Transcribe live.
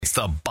It's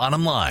The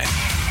Bottom Line.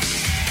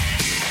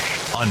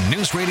 On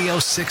News Radio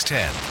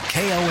 610,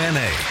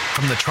 KONA.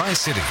 From the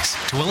Tri-Cities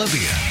to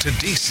Olympia to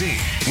D.C.,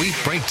 we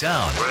break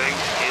down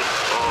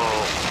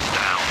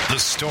the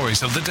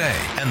stories of the day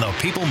and the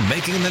people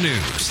making the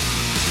news.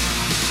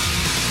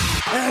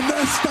 And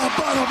that's the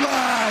bottom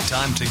line.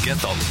 Time to get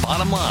the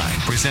bottom line.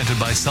 Presented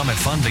by Summit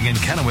Funding in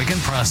Kennewick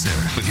and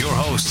Prosser. With your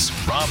hosts,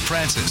 Rob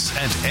Francis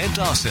and Ed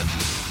Dawson.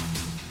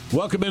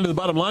 Welcome into the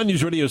Bottom Line,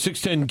 News Radio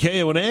 610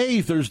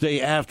 KONA,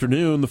 Thursday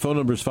afternoon. The phone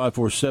number is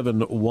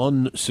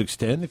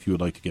 547-1610 if you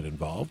would like to get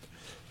involved.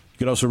 You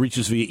can also reach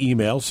us via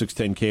email,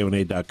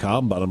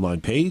 610kona.com, bottom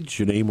line page,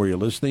 your name, where you're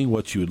listening,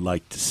 what you would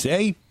like to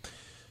say.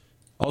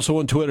 Also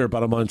on Twitter,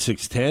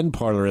 BottomLine610,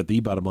 Parler at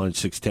the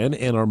BottomLine610,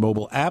 and our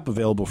mobile app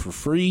available for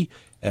free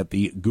at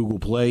the Google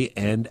Play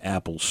and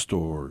Apple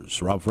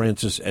stores. Rob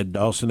Francis, Ed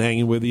Dawson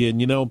hanging with you.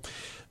 And, you know,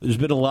 there's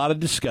been a lot of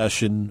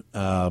discussion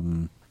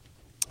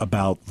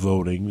about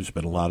voting. There's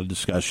been a lot of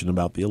discussion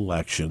about the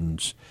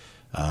elections.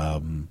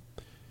 And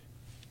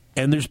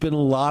there's been a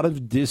lot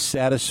of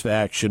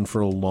dissatisfaction for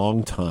a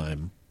long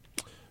time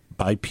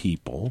by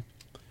people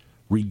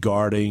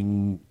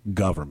regarding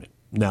government.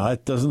 Now,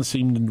 that doesn't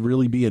seem to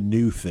really be a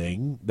new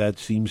thing. That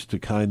seems to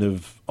kind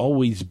of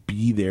always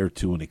be there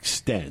to an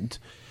extent.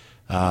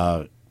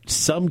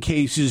 Some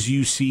cases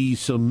you see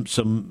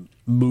some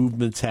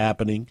movements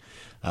happening.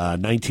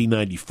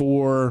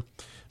 1994,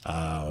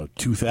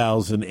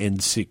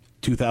 2006,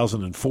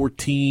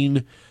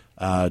 2014,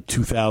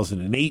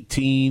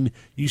 2018,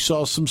 you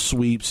saw some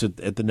sweeps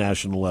at the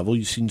national level.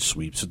 You've seen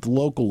sweeps at the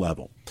local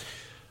level.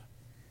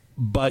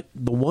 But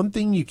the one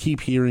thing you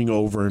keep hearing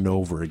over and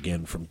over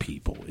again from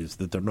people is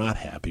that they're not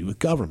happy with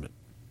government.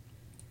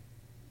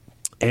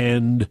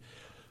 And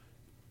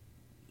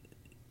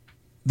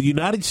the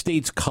United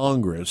States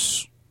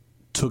Congress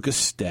took a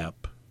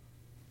step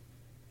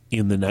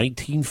in the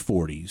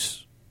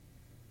 1940s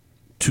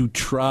to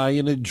try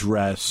and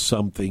address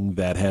something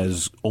that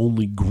has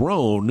only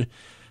grown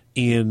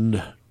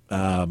in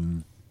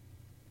some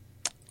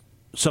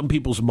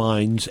people's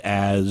minds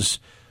as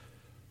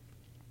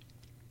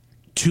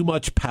too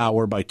much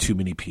power by too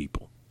many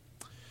people.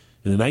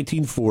 In the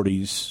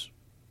 1940s,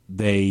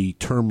 they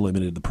term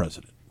limited the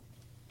president.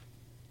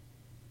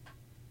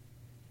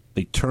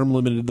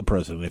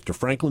 After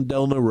Franklin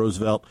Delano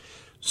Roosevelt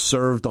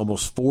served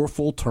almost 4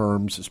 full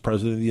terms as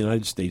president of the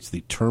United States,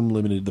 they term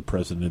limited the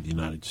president of the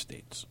United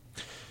States.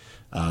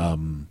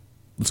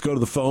 Let's go to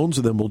the phones,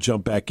 and then we'll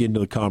jump back into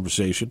the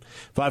conversation.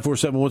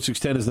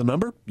 547-1610 is the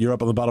number. You're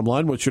up on the bottom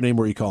line. What's your name?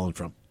 Where are you calling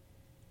from?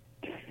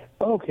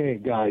 Okay,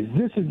 guys,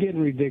 this is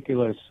getting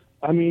ridiculous.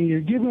 I mean,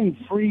 you're giving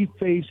free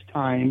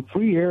FaceTime,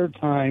 free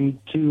airtime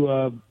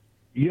to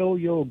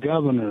yo-yo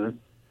governor.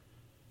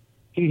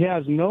 He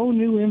has no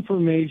new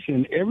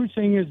information.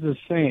 Everything is the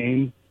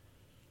same.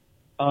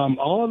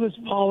 All of his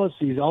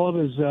policies, all of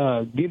his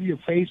give you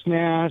face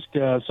mask,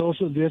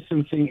 social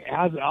distancing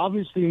has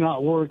obviously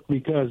not worked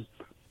because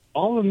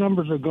all the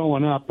numbers are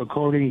going up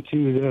according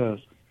to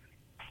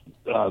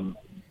the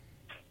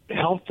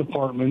health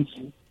departments.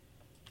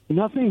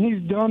 Nothing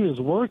he's done is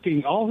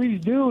working. All he's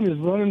doing is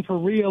running for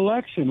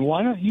re-election.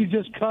 Why don't you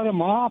just cut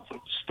him off?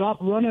 Stop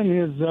running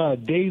his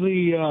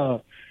daily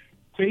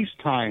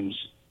FaceTimes.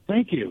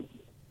 Thank you.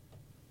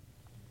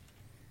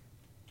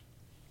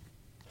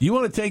 You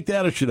want to take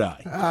that, or should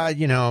I? I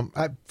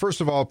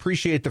first of all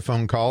appreciate the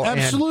phone call.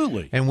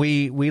 Absolutely. And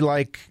we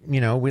like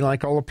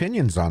all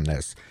opinions on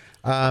this.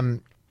 I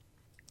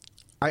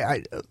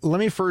let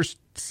me first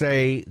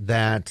say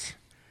that,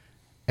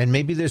 and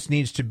maybe this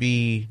needs to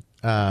be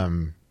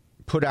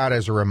put out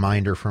as a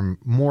reminder from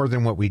more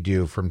than what we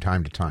do from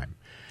time to time.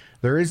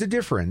 There is a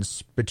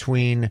difference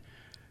between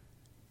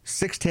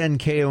 610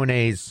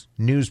 KONA's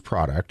news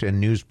product and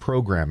news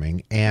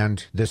programming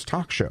and this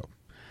talk show.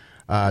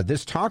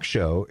 This talk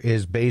show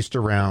is based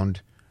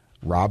around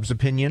Rob's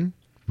opinion,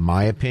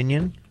 my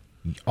opinion,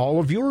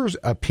 all of yours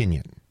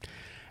opinion.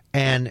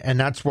 And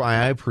that's why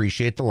I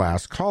appreciate the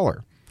last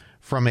caller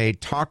from a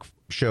talk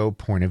show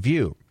point of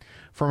view.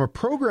 From a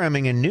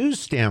programming and news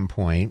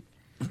standpoint,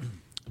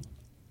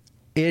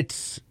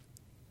 it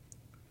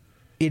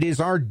is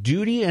our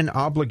duty and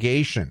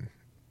obligation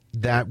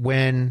that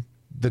when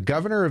the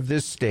governor of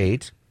this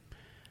state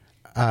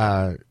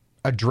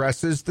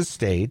addresses the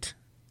state,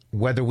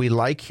 whether we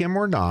like him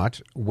or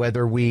not,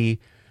 whether we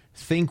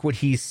think what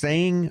he's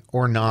saying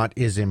or not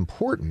is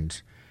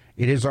important,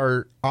 it is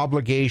our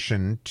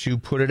obligation to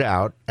put it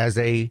out as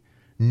a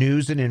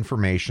news and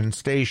information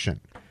station.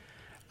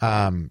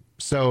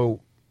 So,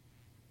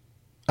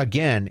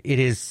 again, it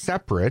is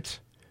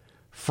separate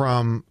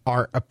from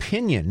our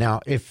opinion.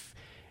 Now, if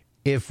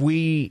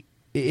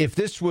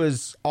this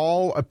was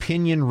all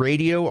opinion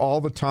radio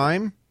all the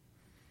time,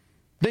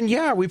 then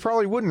yeah, we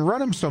probably wouldn't run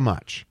them so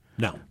much.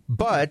 No.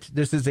 But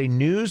this is a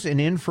news and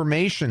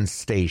information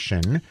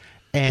station,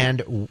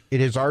 and it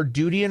is our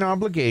duty and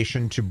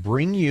obligation to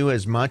bring you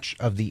as much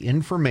of the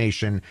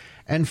information.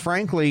 And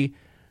frankly,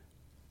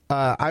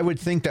 I would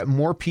think that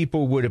more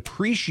people would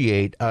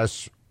appreciate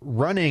us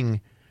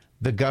running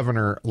the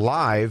governor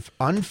live,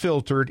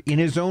 unfiltered, in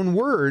his own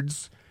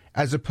words,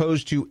 as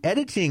opposed to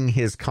editing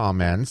his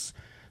comments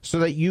so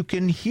that you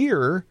can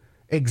hear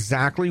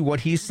exactly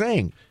what he's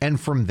saying. And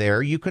from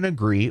there, you can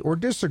agree or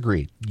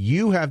disagree.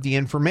 You have the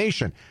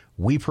information.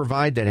 We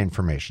provide that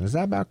information. Does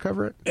that about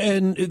cover it?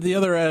 And the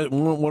other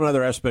one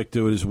other aspect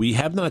to it is we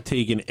have not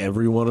taken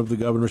every one of the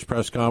governor's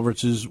press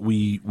conferences.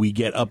 We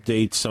get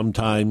updates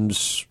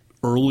sometimes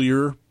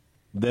earlier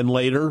than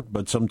later,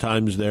 but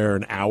sometimes they're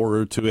an hour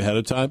or two ahead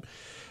of time.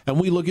 And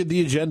we look at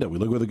the agenda. We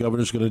look what the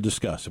governor's going to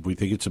discuss. If we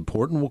think it's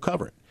important, we'll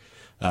cover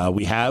it.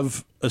 We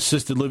have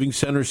assisted living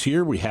centers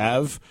here. We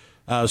have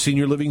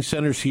senior living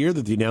centers here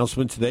that the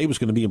announcement today was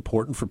going to be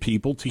important for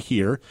people to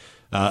hear,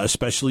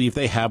 especially if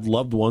they have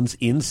loved ones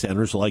in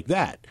centers like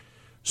that.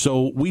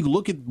 So we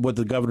look at what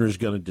the governor is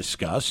going to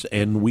discuss,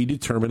 and we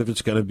determine if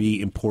it's going to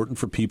be important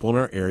for people in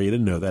our area to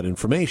know that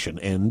information.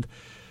 And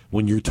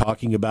when you're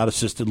talking about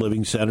assisted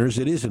living centers,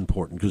 it is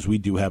important because we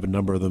do have a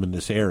number of them in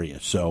this area.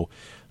 So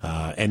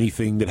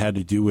anything that had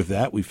to do with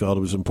that, we felt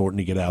it was important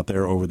to get out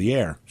there over the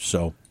air.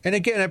 So, and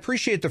again, I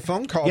appreciate the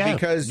phone call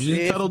because he's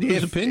entitled to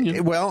his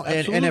opinion. Well,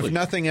 and if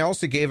nothing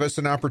else, it gave us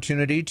an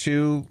opportunity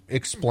to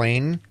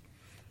explain,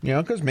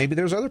 because maybe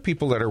there's other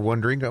people that are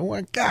wondering, oh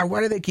my God,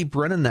 why do they keep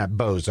running that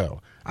bozo?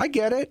 I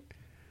get it.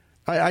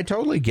 I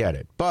totally get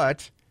it.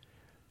 But,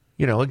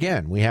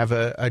 again, we have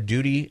a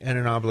duty and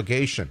an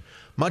obligation.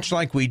 Much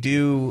like we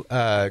do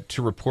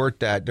to report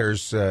that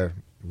there's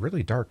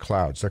really dark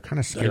clouds. They're kind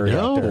of scary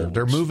out there.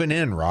 They're moving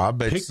in, Rob.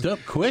 Picked up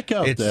quick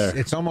out there.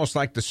 It's almost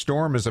like the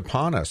storm is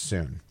upon us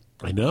soon.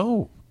 I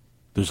know.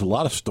 There's a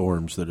lot of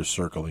storms that are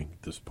circling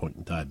at this point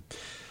in time.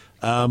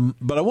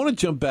 But I want to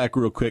jump back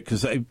real quick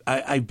because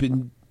I've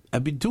been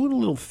doing a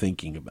little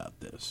thinking about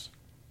this.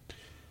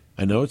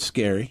 I know it's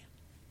scary.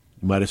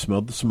 You might have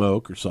smelled the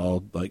smoke or saw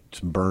like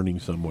some burning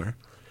somewhere.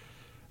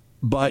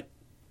 But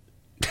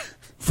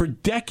for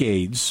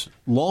decades,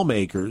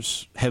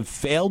 lawmakers have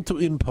failed to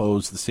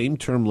impose the same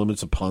term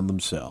limits upon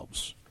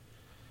themselves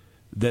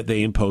that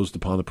they imposed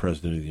upon the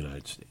President of the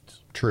United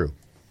States. True.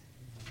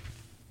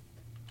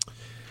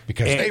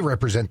 Because they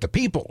represent the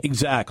people.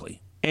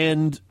 Exactly.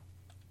 And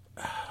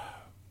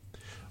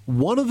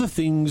one of the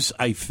things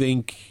I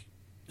think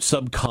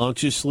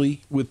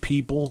subconsciously with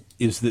people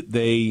is that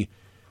they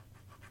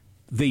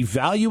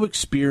value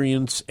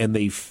experience and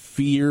they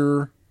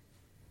fear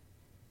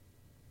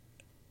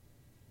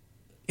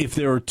if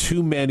there are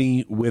too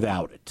many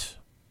without it.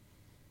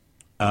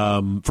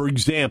 For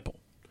example,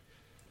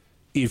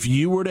 if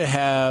you were to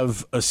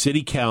have a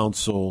city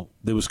council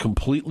that was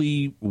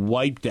completely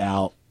wiped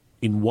out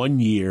in 1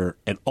 year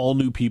and all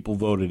new people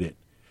voted in,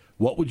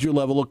 what would your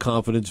level of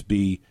confidence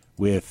be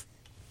with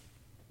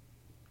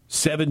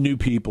 7 new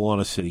people on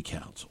a city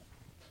council?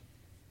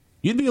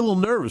 You'd be a little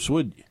nervous,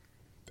 wouldn't you?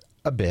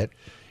 A bit.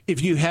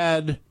 If you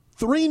had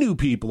 3 new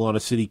people on a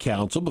city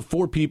council, but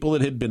 4 people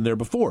that had been there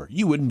before,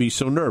 you wouldn't be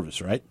so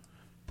nervous, right?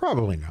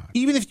 Probably not.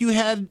 Even if you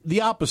had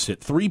the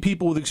opposite, 3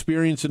 people with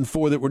experience and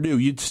 4 that were new,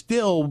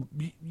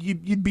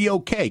 you'd be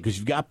okay because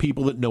you've got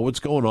people that know what's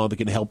going on that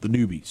can help the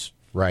newbies.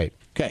 Right.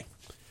 Okay.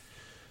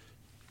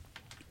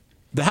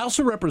 The House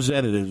of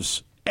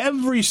Representatives,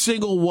 every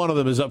single one of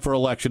them is up for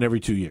election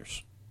every 2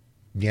 years.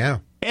 Yeah.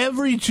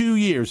 Every 2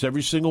 years,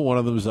 every single one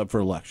of them is up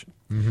for election.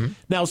 Mm-hmm.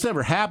 Now, it's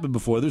never happened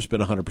before. There's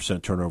been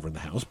 100% turnover in the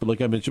House. But like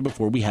I mentioned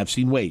before, we have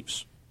seen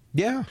waves.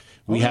 Yeah.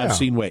 We have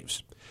seen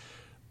waves.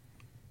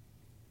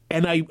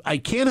 And I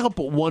can't help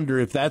but wonder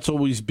if that's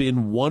always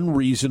been one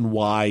reason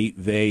why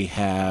they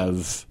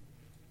have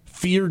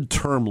feared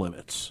term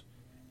limits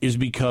is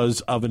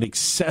because of an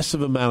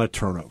excessive amount of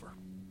turnover.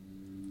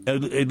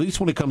 At least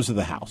when it comes to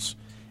the House.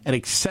 An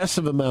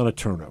excessive amount of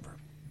turnover.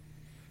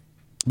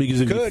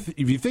 Because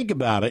if you think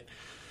about it,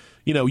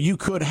 you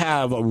could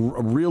have a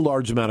real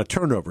large amount of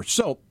turnover.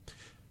 So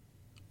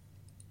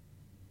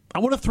I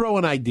want to throw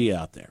an idea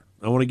out there.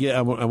 I want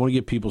to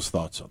get people's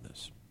thoughts on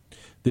this.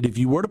 That if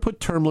you were to put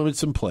term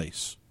limits in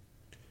place,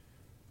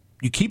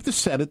 you keep the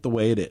Senate the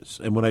way it is.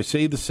 And when I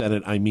say the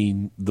Senate, I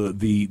mean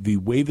the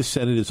way the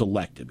Senate is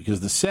elected. Because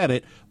the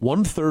Senate,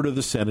 1/3 of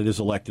the Senate is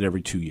elected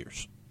every 2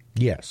 years.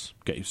 Yes.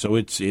 Okay, so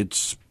it's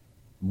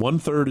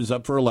 1/3 is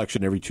up for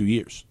election every 2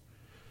 years.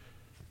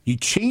 You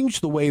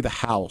change the way the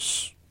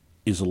House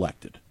is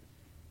elected.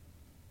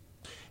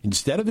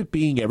 Instead of it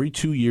being every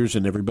 2 years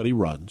and everybody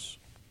runs,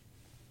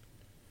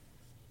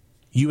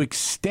 you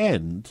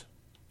extend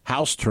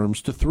House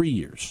terms to 3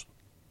 years.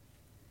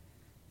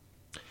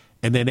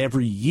 And then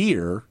every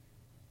year,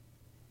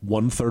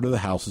 1/3 of the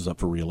House is up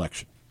for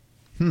re-election.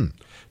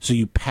 So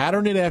you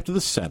pattern it after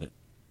the Senate,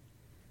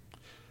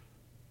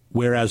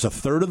 whereas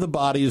 1/3 of the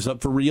body is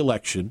up for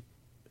re-election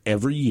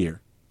every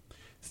year,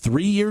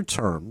 3-year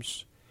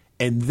terms,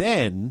 and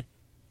then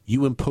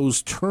you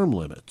impose term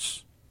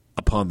limits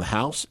upon the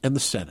House and the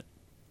Senate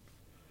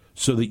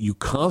so that you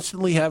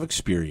constantly have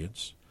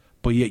experience,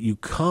 but yet you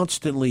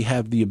constantly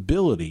have the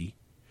ability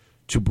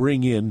to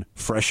bring in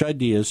fresh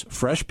ideas,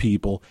 fresh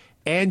people,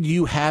 and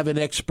you have an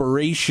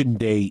expiration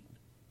date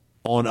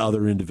on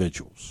other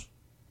individuals.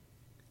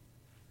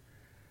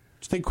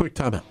 Let's take a quick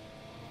time out.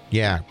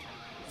 Yeah.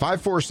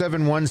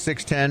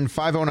 547-1610,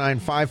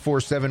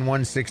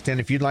 509-547-1610.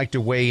 If you'd like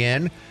to weigh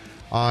in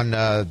on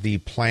the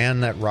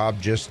plan that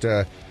Rob just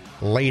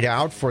laid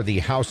out for the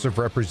House of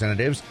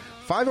Representatives,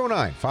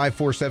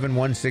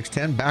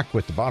 509-547-1610. Back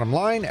with the bottom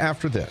line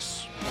after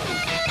this.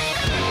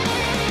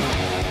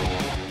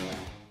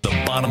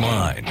 The Bottom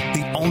Line,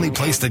 the only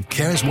place that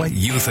cares what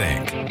you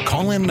think.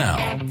 Call in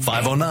now,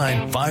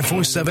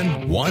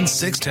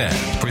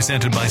 509-547-1610.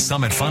 Presented by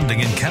Summit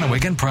Funding in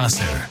Kennewick and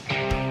Prosser.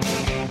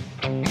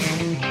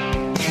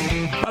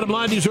 Bottom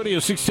Line News Radio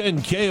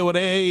 610 KONA.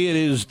 It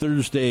is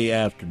Thursday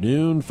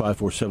afternoon,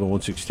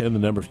 547-1610, the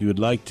number if you would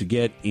like to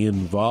get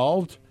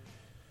involved.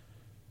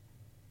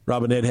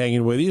 Rob and Ed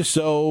hanging with you.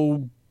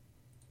 So,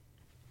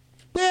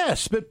 yeah,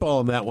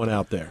 spitballing that one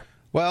out there.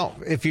 Well,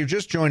 if you're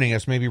just joining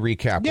us, maybe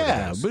recap.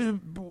 Yeah, but,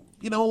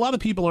 a lot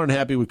of people aren't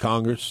happy with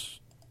Congress.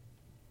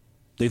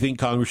 They think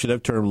Congress should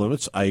have term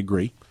limits. I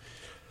agree.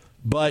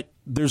 But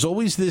there's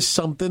always this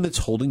something that's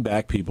holding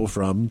back people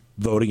from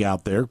voting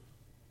out their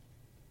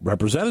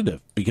representative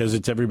because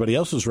it's everybody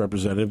else's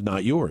representative,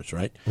 not yours,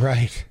 right?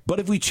 Right. But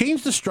if we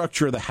change the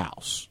structure of the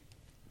House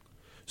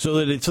so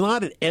that it's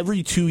not at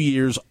every 2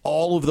 years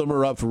all of them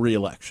are up for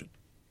re-election,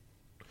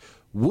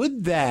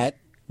 would that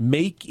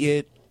make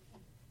it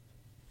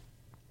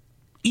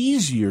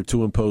easier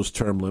to impose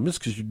term limits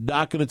because you're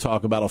not going to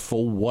talk about a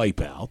full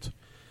wipeout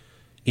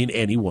in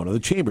any one of the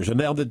chambers? And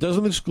now that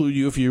doesn't exclude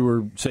you if you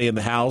were, say, in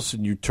the House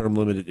and your term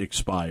limit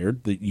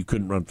expired, that you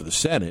couldn't run for the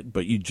Senate,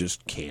 but you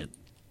just can't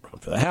run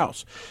for the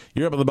House.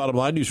 You're up on the Bottom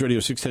Line, News Radio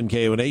 610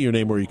 KONA. Your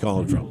name, where are you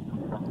calling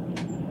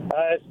from?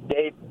 It's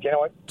Dave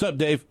Kennewick. What's up,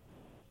 Dave?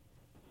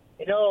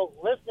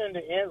 Listening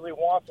to Inslee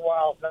once in a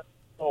while is not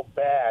so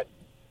bad.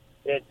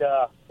 It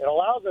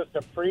allows us to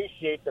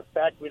appreciate the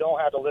fact we don't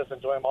have to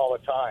listen to him all the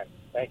time.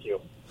 Thank you.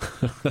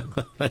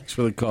 Thanks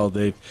for the call,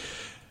 Dave.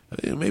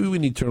 Maybe we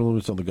need term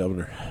limits on the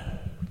governor.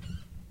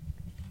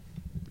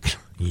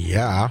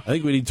 Yeah. I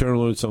think we need term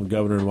limits on the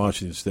governor in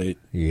Washington State.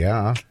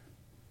 Yeah.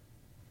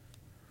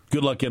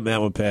 Good luck getting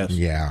that one passed.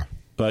 Yeah.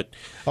 But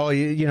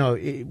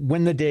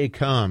when the day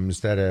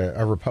comes that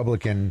a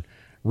Republican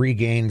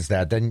regains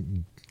that,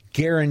 then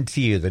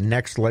guarantee you the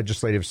next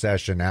legislative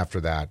session after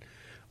that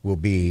will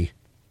be,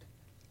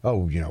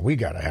 we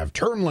got to have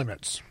term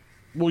limits.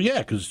 Well, yeah,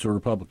 because it's a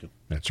Republican.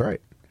 That's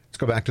right. Let's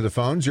go back to the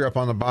phones. You're up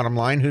on the Bottom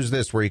Line. Who's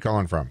this? Where are you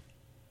calling from?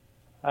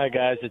 Hi,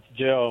 guys. It's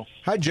Joe.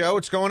 Hi, Joe.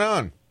 What's going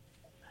on?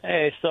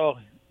 Hey, so,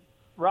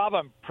 Rob,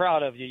 I'm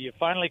proud of you. You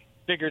finally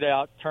figured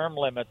out term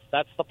limits.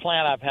 That's the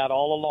plan I've had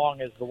all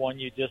along, is the one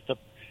you just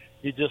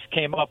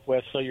came up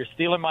with. So you're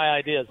stealing my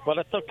ideas, but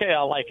it's okay.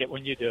 I like it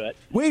when you do it.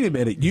 Wait a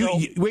minute.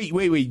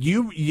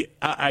 Wait.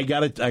 I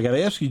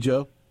gotta ask you,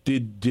 Joe.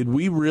 Did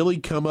we really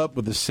come up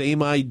with the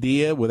same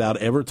idea without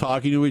ever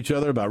talking to each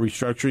other about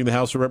restructuring the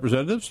House of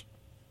Representatives?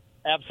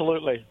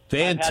 Absolutely.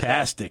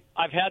 Fantastic.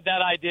 I've had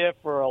that idea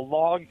for a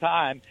long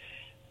time,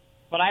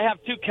 but I have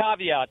two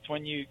caveats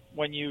when you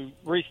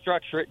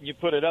restructure it and you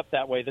put it up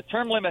that way. The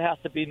term limit has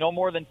to be no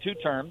more than 2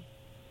 terms,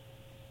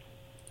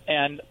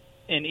 and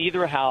in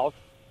either house.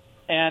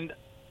 And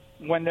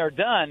when they're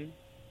done,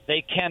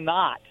 they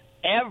cannot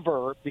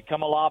ever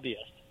become a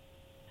lobbyist,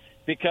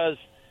 because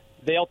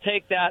they'll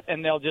take that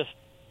and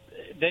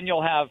then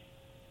you'll have,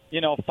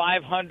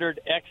 500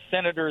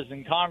 ex-senators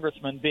and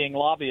congressmen being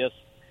lobbyists,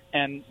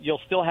 and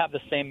you'll still have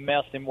the same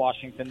mess in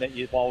Washington that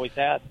you've always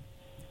had.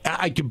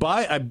 I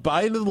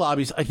buy into the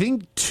lobbies. I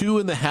think 2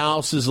 in the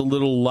House is a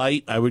little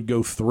light. I would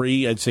go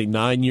 3. I'd say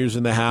 9 years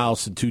in the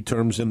House and 2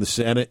 terms in the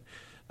Senate.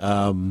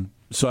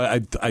 So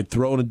I'd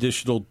throw an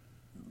additional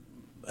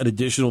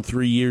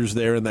 3 years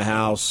there in the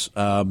House.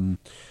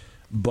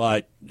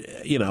 But,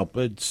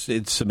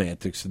 it's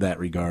semantics in that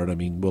regard. I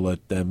mean, we'll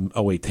let them.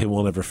 Oh, wait, they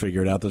won't ever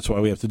figure it out. That's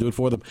why we have to do it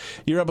for them.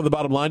 You're up on the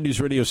Bottom Line,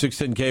 News Radio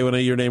 610 KONA.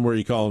 Your name, where are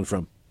you calling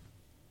from?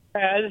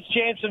 This is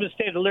James from the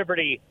state of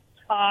Liberty.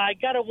 I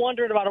got to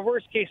wondering about a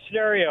worst-case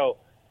scenario.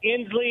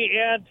 Inslee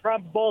and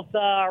Trump both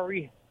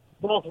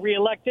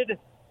reelected. Is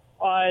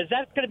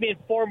that going to be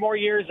 4 more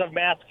years of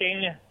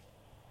masking?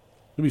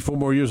 It'll be 4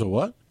 more years of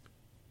what?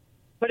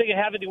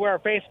 Having to wear a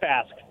face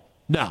mask.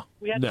 No.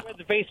 We have to wear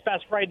the face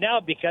mask right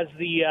now because of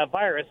the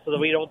virus, so that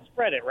we don't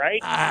spread it, right?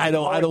 I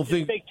don't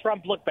think make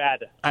Trump look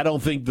bad. I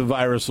don't think the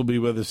virus will be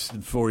with us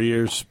in 4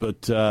 years,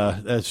 but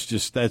that's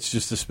just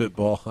a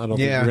spitball. I don't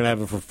think we're going to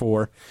have it for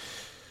 4.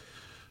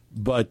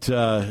 But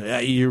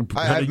you're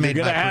going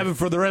to have it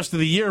for the rest of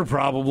the year,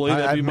 probably.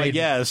 That'd be my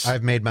guess.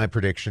 I've made my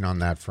prediction on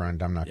that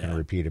front. I'm not going to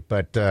repeat it.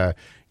 But, I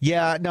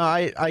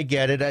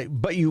get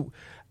it. But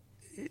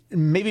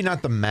maybe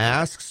not the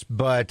masks,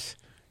 but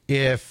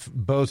if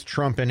both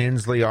Trump and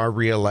Inslee are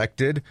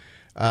reelected,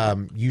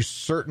 you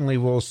certainly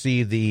will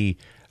see the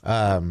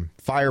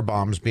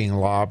firebombs being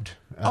lobbed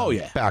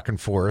back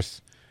and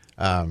forth.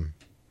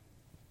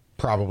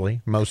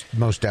 Probably.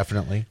 Most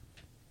definitely.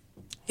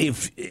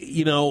 If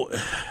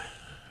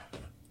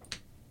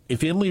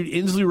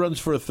Inslee runs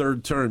for a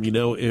 3rd term,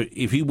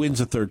 if he wins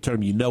a 3rd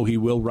term, he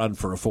will run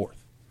for a 4th.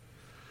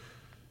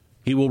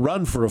 he will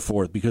run for a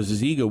fourth because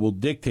his ego will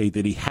dictate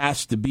that he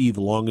has to be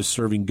the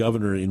longest-serving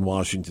governor in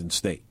Washington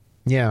State.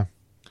 Yeah.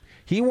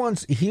 He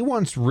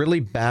wants really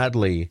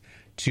badly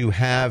to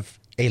have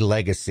a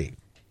legacy.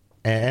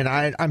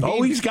 And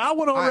he's got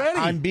one already.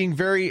 I'm being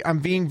very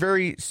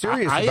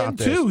serious I about am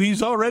this. too.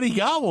 He's already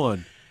got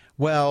one.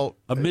 Well,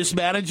 a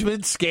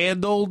mismanagement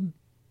scandal,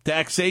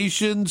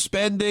 taxation,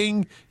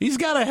 spending. He's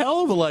got a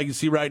hell of a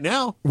legacy right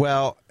now.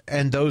 Well,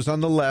 and those on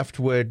the left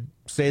would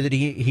say that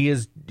he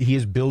is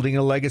building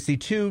a legacy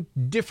too.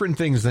 Different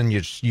things than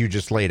you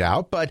just laid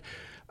out, but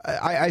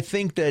I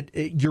think that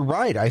you're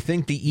right. I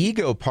think the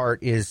ego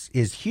part is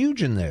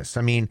huge in this.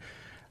 I mean,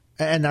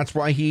 and that's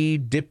why he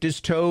dipped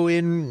his toe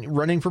in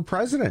running for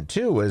president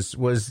too. It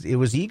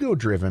was ego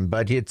driven,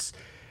 but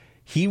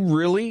he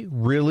really,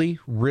 really,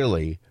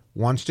 really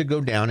wants to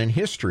go down in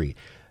history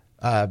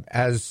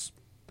as.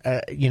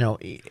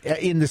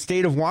 In the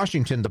state of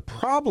Washington, the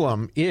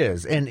problem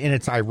is, and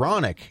it's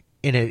ironic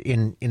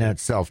in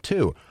itself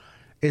too,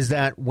 is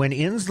that when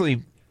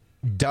Inslee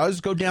does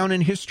go down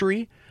in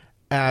history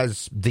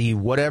as the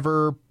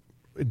whatever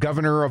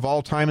governor of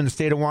all time in the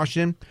state of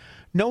Washington,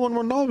 no one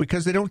will know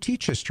because they don't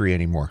teach history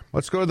anymore.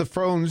 Let's go to the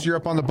phones. You're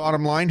up on the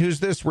bottom line. Who's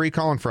this? Where are you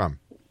calling from?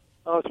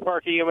 Oh,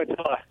 Sparky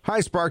Umatilla. Hi,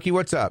 Sparky.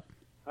 What's up?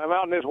 I'm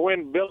out in this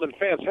wind building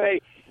fence.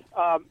 Hey,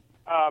 I'll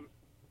try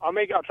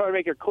to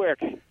make it quick.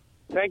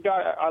 Thank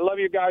God, I love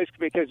you guys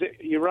because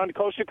you run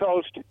coast to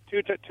coast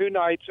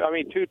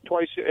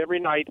twice every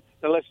night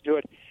to listen to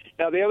it.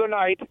 Now, the other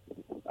night,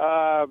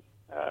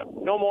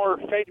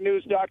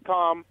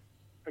 NoMoreFakeNews.com,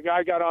 a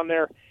guy got on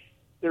there.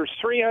 There's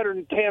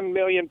 310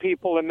 million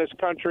people in this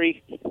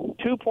country.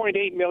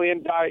 2.8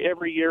 million die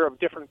every year of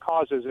different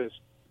causes.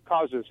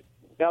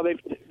 Now,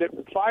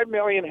 5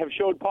 million have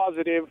showed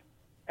positive,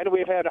 and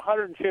we've had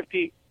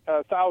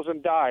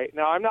 150,000 die.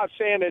 Now, I'm not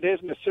saying it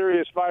isn't a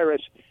serious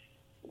virus,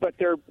 but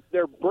they're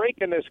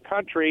breaking this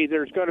country.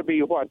 There's going to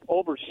be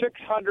over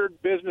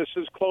 600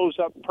 businesses closed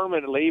up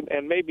permanently,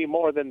 and maybe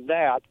more than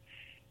that.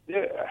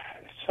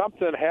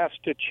 Something has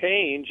to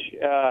change,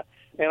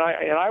 and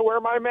I wear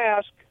my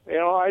mask.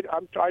 I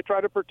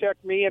try to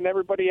protect me and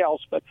everybody else.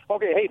 But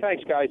okay, hey,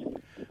 thanks, guys.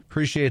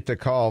 Appreciate the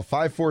call.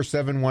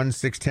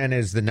 547-1610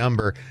 is the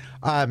number.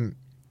 What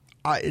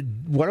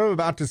I'm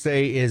about to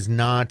say is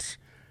not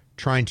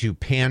trying to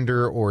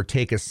pander or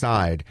take a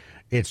side.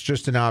 It's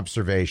just an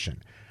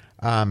observation.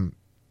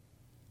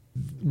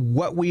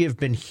 What we have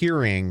been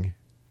hearing,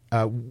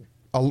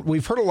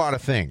 we've heard a lot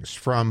of things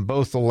from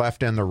both the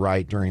left and the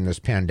right during this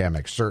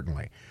pandemic,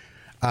 certainly.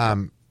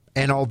 And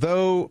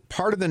although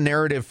part of the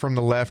narrative from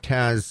the left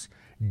has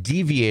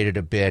deviated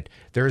a bit,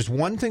 there's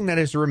one thing that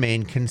has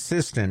remained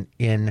consistent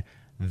in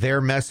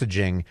their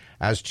messaging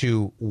as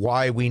to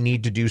why we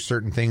need to do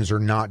certain things or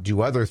not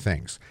do other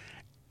things.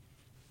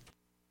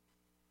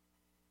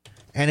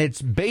 And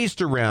it's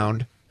based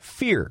around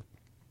fear.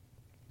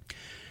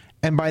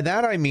 And by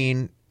that, I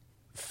mean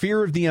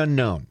fear of the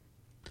unknown.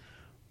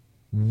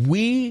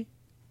 We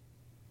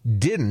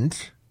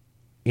didn't,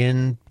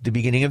 in the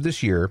beginning of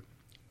this year,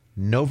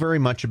 know very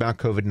much about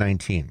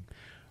COVID-19.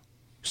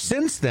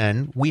 Since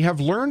then, we have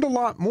learned a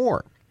lot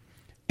more.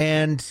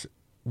 And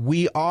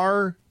we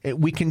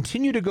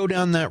continue to go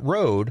down that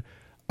road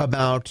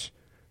about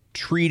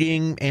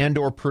treating and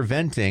or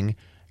preventing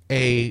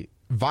a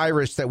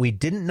virus that we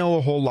didn't know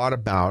a whole lot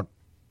about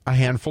a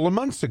handful of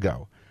months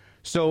ago.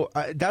 So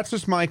that's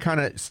just my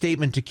kind of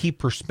statement to keep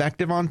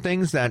perspective on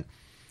things. That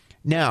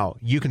now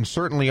you can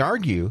certainly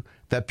argue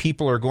that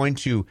people are going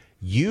to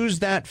use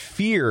that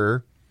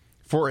fear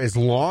for as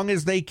long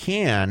as they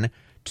can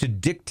to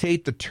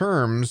dictate the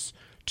terms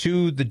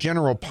to the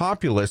general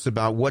populace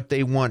about what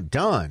they want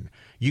done.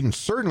 You can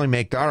certainly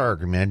make that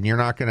argument, and you're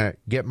not going to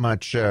get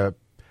much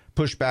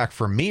pushback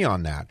from me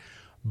on that.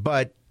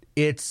 But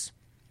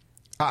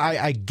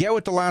I get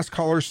what the last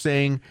caller's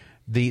saying,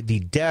 the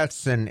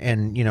deaths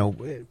and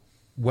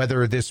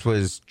whether this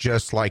was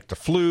just like the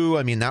flu.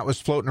 I mean, that was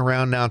floating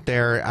around out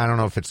there. I don't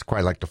know if it's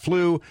quite like the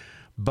flu,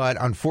 but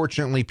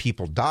unfortunately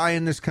people die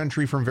in this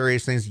country from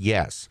various things.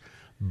 Yes.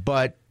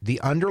 But the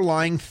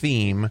underlying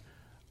theme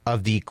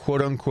of the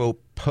quote-unquote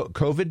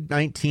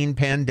COVID-19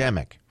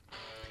 pandemic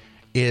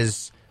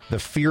is the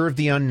fear of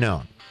the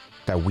unknown,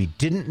 that we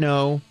didn't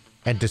know,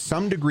 and to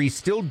some degree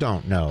still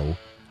don't know,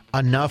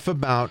 enough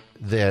about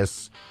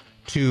this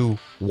to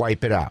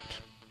wipe it out.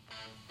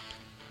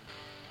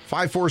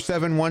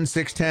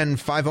 547-1610,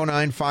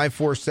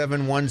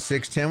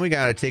 509-547-1610. We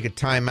got to take a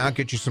time out,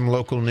 get you some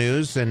local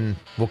news, and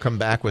we'll come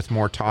back with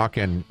more talk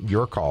and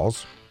your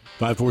calls.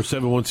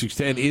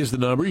 547-1610 is the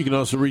number. You can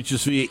also reach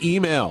us via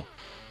email,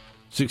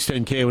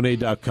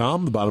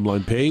 610kona.com, the bottom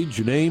line page,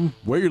 your name,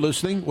 where you're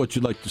listening, what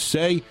you'd like to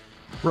say.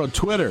 We're on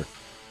Twitter,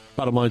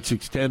 Bottomline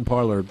 610,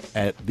 Parler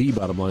at the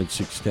Bottomline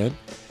 610,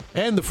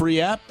 and the free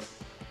app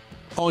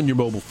on your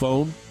mobile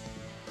phone,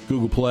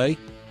 Google Play,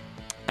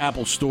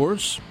 Apple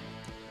stores.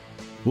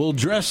 We'll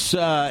address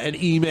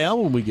an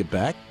email when we get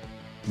back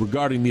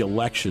regarding the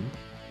election.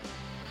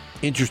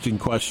 Interesting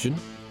question,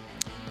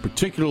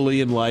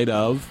 particularly in light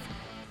of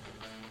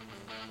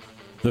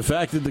The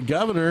fact that the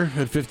governor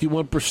at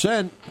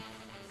 51%,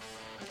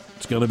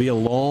 it's going to be a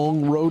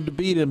long road to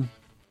beat him.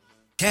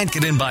 Can't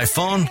get in by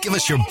phone? Give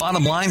us your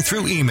bottom line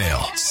through email.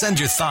 Send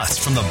your thoughts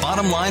from the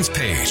Bottom Lines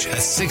page at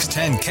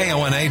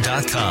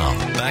 610KONA.com.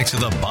 Back to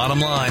the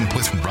Bottom Line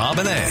with Rob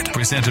and Ed,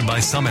 presented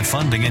by Summit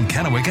Funding in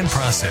Kennewick and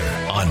Prosser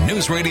on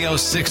News Radio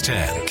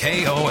 610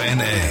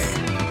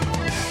 KONA.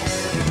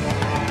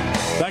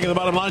 Back at the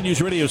Bottom Line,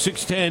 News Radio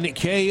 610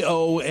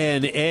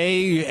 KONA.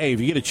 Hey, if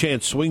you get a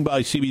chance, swing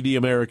by CBD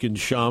American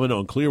Shaman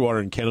on Clearwater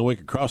and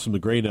Kennewick across from the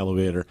grain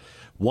elevator.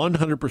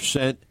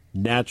 100%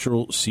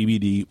 natural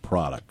CBD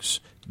products.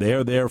 They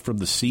are there from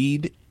the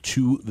seed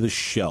to the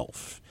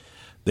shelf.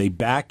 They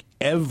back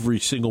every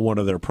single one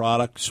of their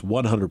products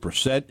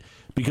 100%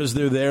 because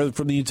they're there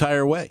from the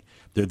entire way.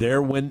 They're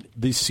there when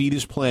the seed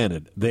is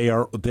planted. They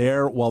are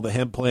there while the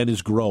hemp plant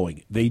is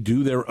growing. They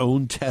do their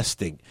own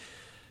testing.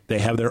 They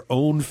have their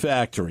own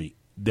factory,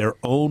 their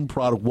own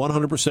product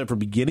 100% from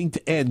beginning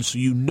to end, so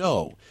you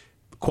know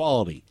the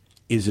quality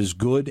is as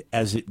good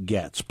as it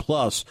gets.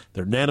 Plus,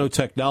 their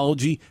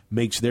nanotechnology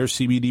makes their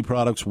CBD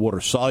products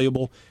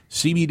water-soluble.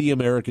 CBD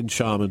American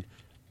Shaman,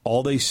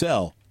 all they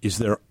sell is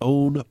their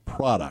own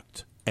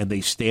product, and they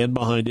stand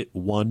behind it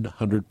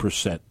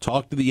 100%.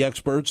 Talk to the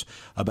experts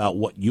about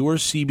what your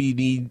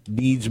CBD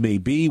needs may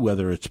be,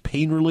 whether it's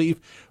pain relief,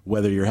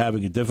 whether you're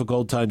having a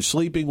difficult time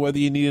sleeping, whether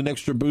you need an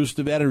extra boost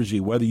of energy,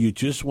 whether you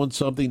just want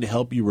something to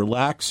help you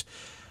relax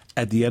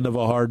at the end of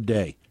a hard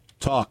day.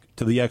 Talk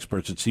to the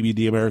experts at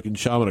CBD American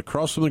Shaman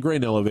across from the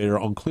grain elevator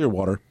on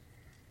Clearwater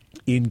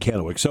in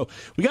Kennewick. So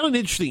we got an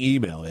interesting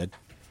email, Ed.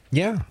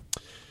 Yeah.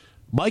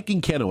 Mike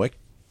in Kennewick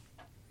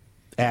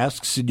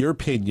asks, in your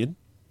opinion,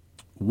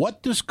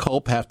 what does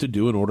Culp have to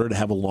do in order to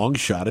have a long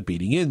shot at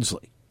beating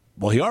Inslee?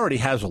 Well, he already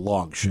has a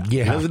long shot.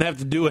 Yeah. He doesn't have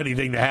to do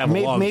anything to have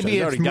a long shot.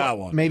 He's already got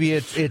one. Maybe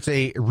it's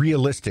a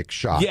realistic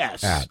shot.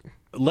 Yes.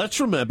 Let's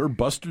remember,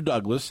 Buster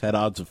Douglas had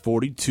odds of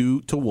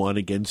 42-1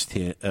 against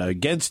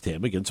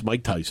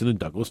Mike Tyson, and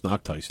Douglas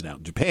knocked Tyson out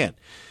in Japan.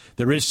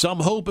 There is some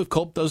hope if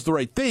Culp does the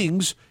right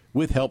things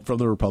with help from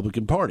the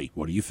Republican Party.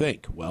 What do you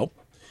think? Well,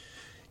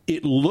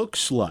 it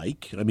looks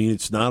like, I mean,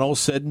 it's not all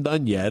said and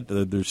done yet.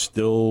 There's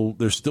still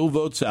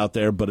votes out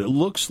there, but it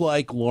looks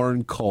like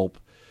Lauren Culp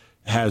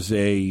has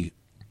a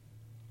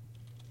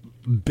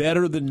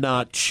better than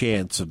not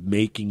chance of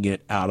making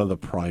it out of the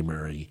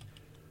primary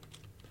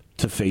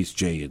to face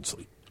Jay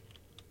Inslee.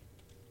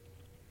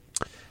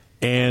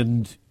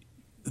 And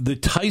the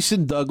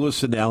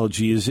Tyson-Douglas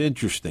analogy is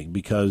interesting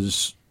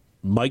because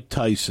Mike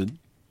Tyson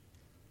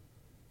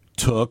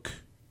took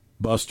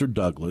Buster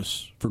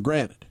Douglas for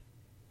granted.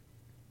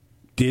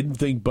 Didn't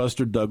think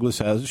Buster Douglas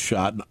has a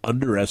shot and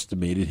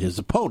underestimated his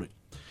opponent.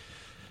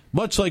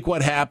 Much like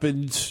what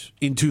happened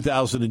in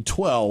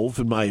 2012,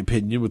 in my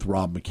opinion, with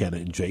Rob McKenna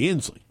and Jay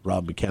Inslee.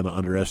 Rob McKenna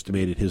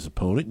underestimated his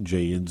opponent, and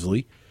Jay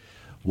Inslee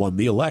won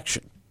the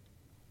election.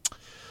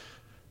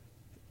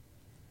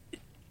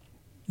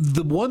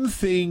 The one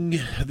thing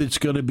that's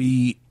going to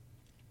be,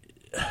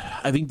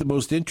 I think the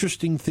most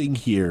interesting thing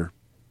here,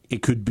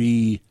 it could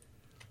be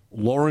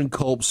Lauren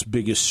Culp's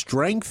biggest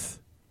strength.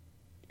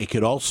 It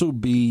could also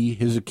be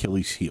his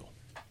Achilles heel.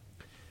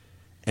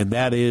 And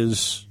that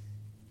is,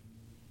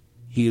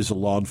 he is a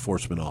law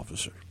enforcement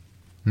officer.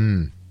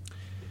 The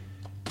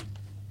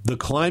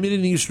climate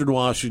in Eastern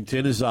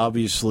Washington is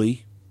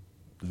obviously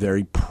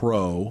very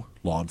pro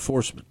law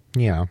enforcement.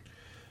 Yeah.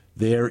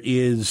 There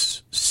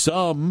is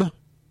some,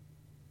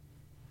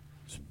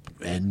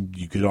 and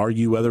you could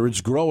argue whether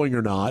it's growing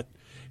or not,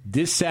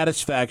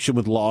 dissatisfaction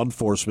with law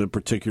enforcement,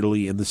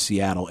 particularly in the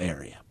Seattle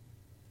area.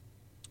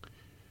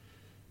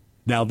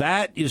 Now,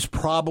 that is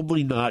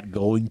probably not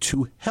going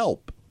to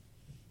help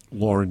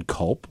Lauren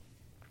Culp.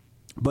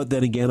 But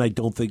then again, I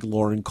don't think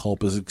Lauren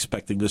Culp is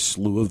expecting a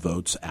slew of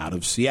votes out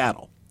of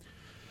Seattle.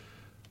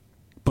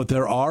 But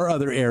there are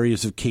other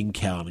areas of King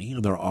County,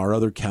 and there are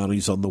other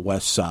counties on the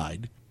west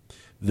side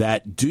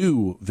that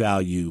do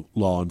value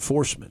law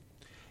enforcement.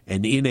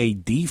 And in a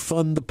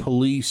defund the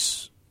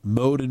police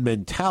mode and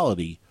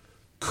mentality,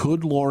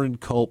 could Lauren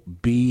Culp,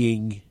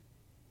 being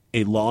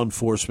a law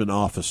enforcement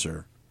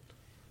officer,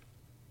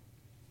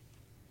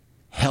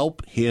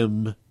 help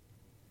him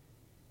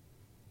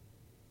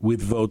with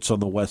votes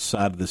on the west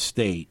side of the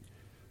state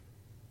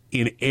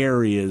in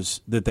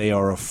areas that they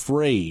are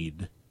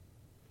afraid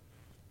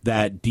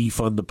that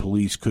defund the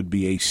police could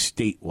be a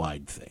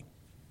statewide thing?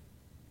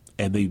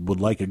 And they would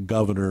like a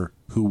governor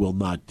who will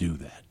not do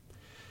that.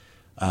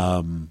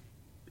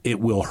 It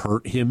will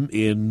hurt him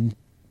in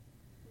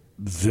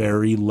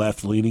very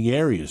left-leaning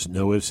areas.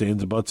 No ifs,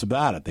 ands, and buts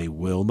about it. They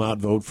will not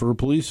vote for a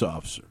police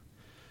officer.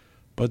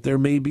 But there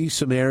may be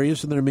some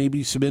areas and there may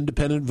be some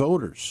independent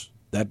voters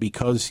that,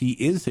 because he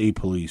is a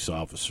police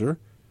officer,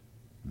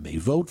 may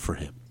vote for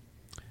him.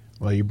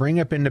 Well, you bring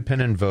up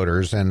independent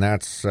voters, and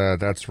that's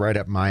right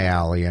up my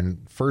alley.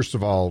 And first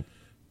of all,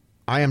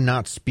 I am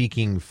not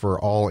speaking for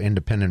all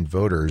independent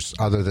voters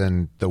other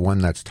than the one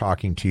that's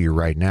talking to you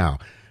right now,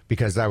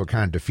 because that would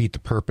kind of defeat the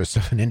purpose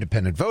of an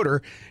independent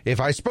voter if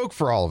I spoke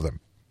for all of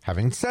them.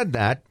 Having said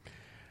that,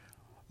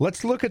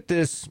 let's look at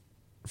this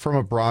from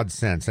a broad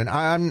sense, and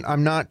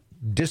I'm not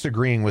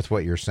disagreeing with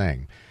what you're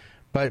saying,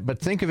 but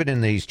think of it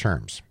in these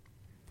terms.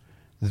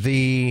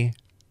 The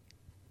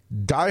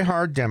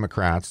diehard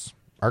Democrats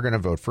are going to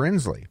vote for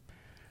Inslee.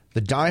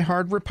 The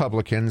diehard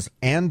Republicans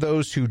and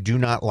those who do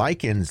not like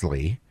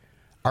Inslee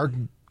are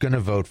going to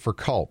vote for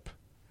Culp.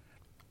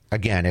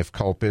 Again, if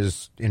Culp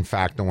is, in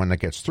fact, the one that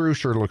gets through,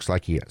 sure looks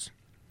like he is.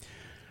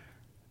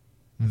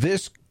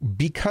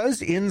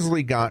 Because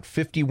Inslee got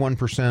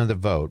 51% of the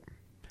vote,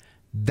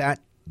 that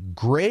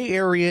gray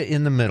area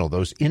in the middle,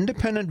 those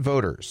independent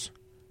voters,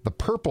 the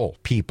purple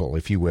people,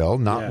 if you will,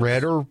 not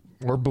red or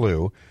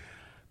blue,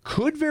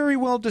 could very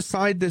well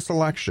decide this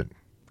election.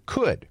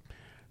 Could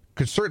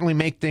certainly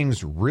make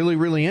things really,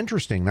 really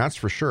interesting, that's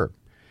for sure.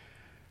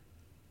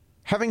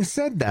 Having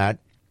said that,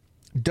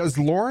 does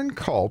Lauren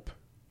Culp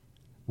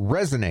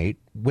resonate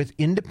with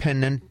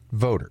independent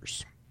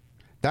voters?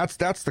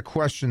 That's the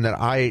question that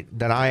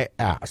I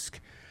ask.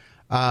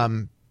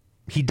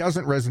 He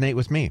doesn't resonate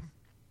with me.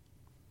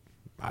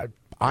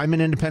 I'm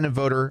an independent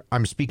voter.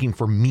 I'm speaking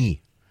for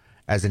me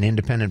as an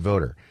independent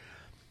voter.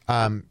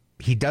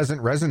 He doesn't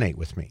resonate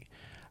with me.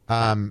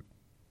 And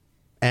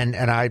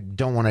I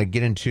don't want to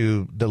get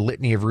into the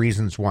litany of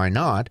reasons why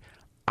not.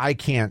 I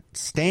can't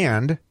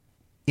stand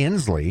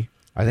Inslee.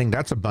 I think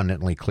that's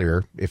abundantly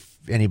clear if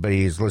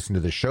anybody has listened to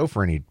the show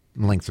for any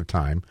length of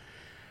time.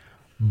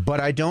 But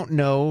I don't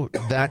know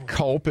that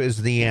Culp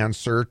is the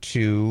answer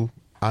to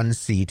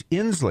unseat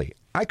Inslee.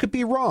 I could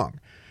be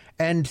wrong.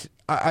 And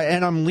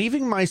I'm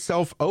leaving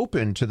myself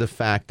open to the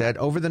fact that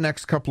over the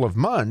next couple of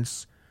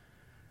months,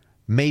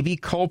 maybe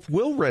Culp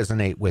will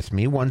resonate with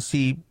me once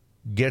he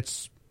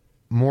gets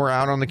more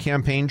out on the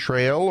campaign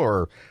trail,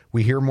 or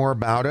we hear more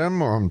about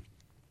him, or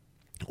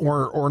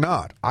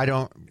not. I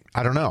don't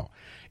know.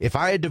 If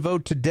I had to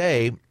vote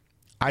today,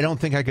 I don't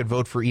think I could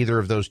vote for either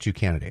of those two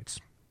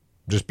candidates.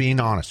 Just being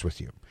honest with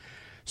you.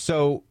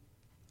 So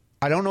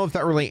I don't know if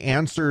that really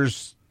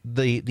answers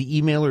the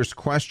emailer's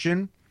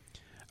question,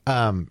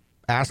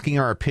 asking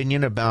our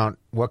opinion about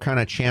what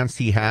kind of chance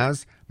he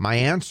has. My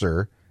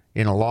answer,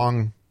 in a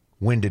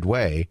long-winded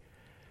way,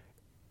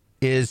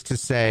 is to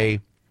say,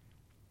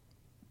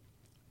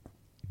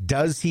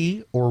 does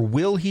he or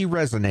will he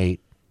resonate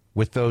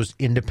with those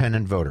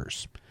independent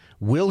voters?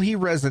 Will he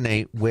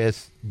resonate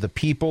with the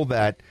people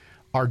that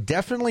are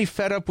definitely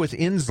fed up with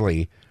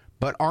Inslee,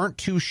 but aren't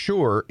too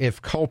sure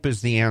if Culp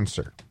is the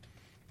answer?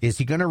 Is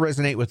he going to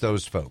resonate with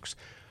those folks?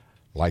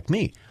 Like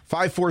me.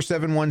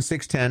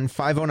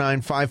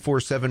 547-1610,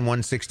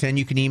 509-547-1610.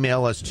 You can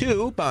email us,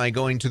 too, by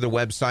going to the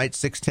website,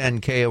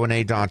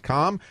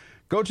 610kona.com.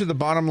 Go to the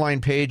bottom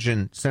line page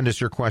and send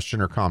us your question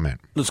or comment.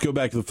 Let's go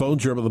back to the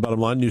phones. You're up on the bottom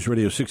line, News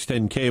Radio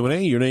 610 KONA.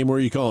 Your name, where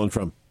are you calling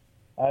from?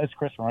 It's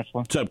Chris from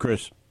Richland. What's up,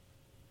 Chris?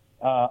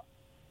 I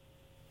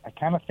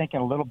kind of thinking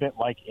a little bit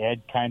like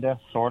Ed, kind of,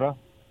 sort of.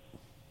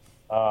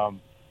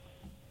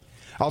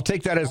 I'll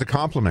take that as a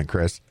compliment,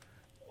 Chris.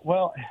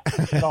 Well,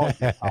 it should always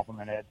be a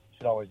compliment, Ed. It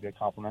should always be a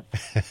compliment.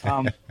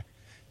 I'm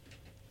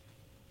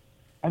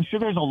sure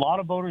there's a lot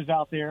of voters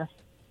out there,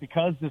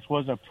 because this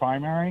was a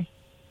primary,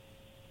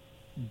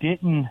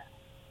 there's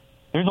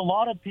a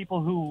lot of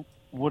people who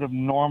would have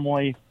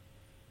normally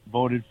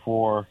voted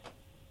for,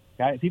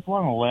 people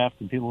on the left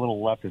and people a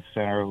little left of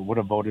center would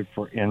have voted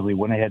for Inslee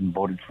when they hadn't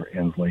voted for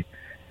Inslee.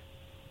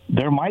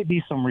 There might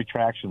be some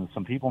retractions.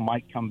 Some people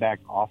might come back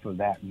off of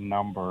that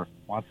number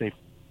once they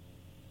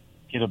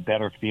get a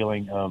better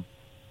feeling of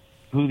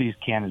who these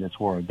candidates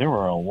were. There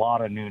were a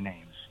lot of new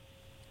names,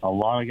 a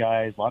lot of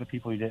guys, a lot of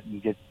people who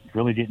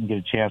really didn't get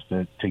a chance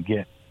to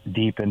get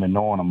deep into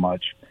knowing them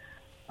much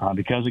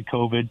because of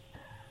COVID.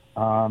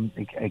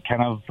 It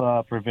kind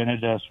of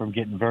prevented us from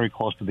getting very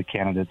close to the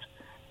candidates.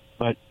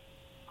 But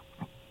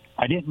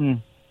I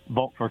didn't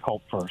vote for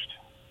Culp first,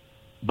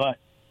 but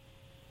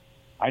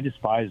I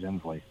despise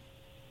Inslee.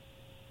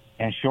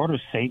 And short of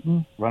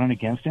Satan running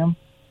against him,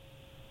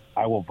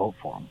 I will vote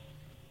for him.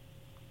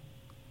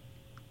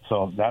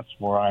 So that's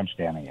where I'm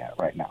standing at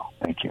right now.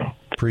 Thank you.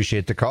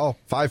 Appreciate the call.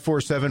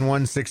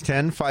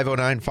 547-1610,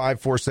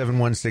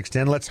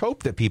 509-547-1610. Let's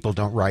hope that people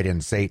don't write in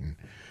Satan.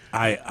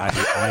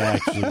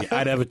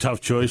 I'd have a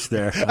tough choice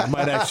there. I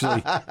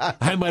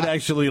might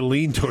actually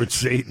lean towards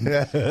Satan.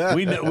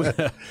 We know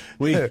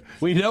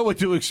what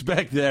to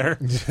expect there.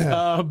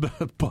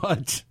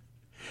 But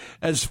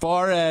as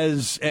far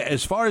as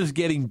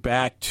getting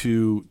back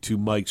to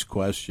Mike's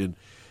question,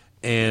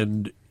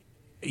 and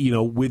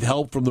with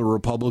help from the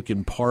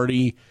Republican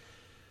Party,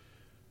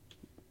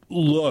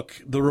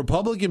 look, the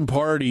Republican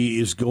Party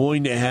is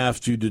going to have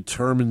to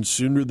determine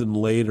sooner than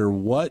later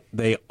what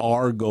they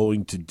are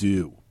going to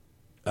do.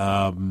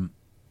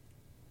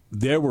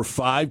 There were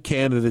 5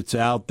 candidates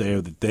out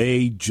there that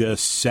they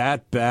just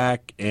sat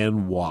back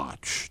and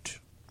watched.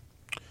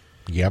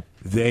 Yep.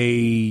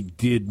 They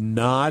did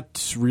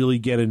not really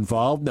get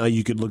involved. Now,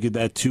 you could look at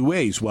that two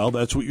ways. Well,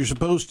 that's what you're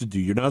supposed to do.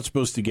 You're not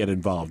supposed to get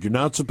involved.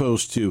 You're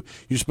supposed to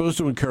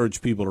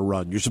encourage people to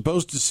run. You're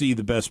supposed to see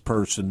the best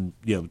person,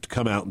 to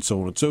come out and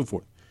so on and so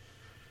forth.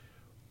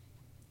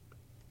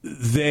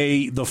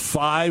 The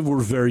 5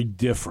 were very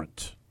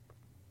different.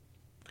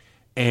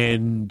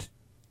 And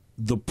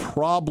the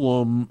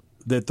problem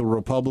that the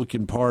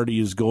Republican Party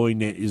is going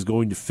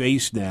to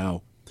face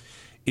now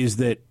is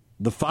that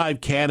the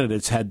 5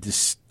 candidates had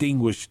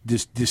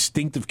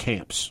distinctive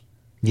camps.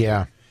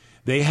 Yeah.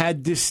 They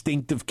had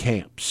distinctive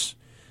camps.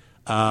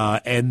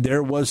 And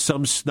there was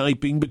some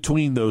sniping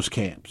between those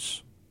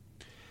camps.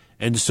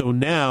 And so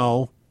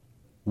now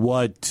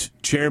what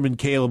Chairman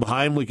Caleb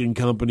Heimlich and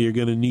company are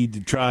going to need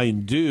to try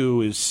and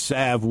do is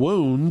salve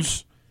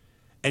wounds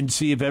and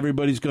see if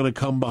everybody's going to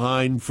come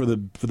behind for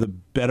the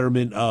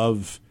betterment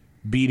of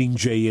beating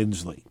Jay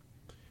Inslee.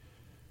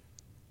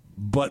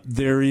 But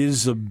there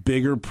is a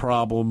bigger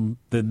problem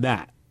than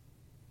that,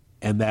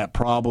 and that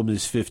problem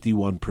is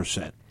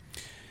 51%.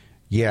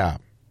 Yeah,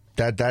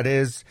 that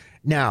is.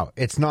 Now,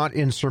 it's not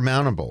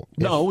insurmountable.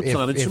 No, it's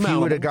not insurmountable. If he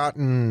would have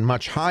gotten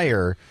much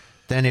higher,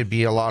 then it'd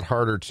be a lot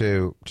harder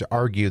to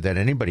argue that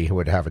anybody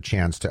would have a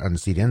chance to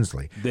unseat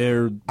Inslee.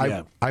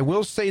 I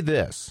will say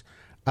this.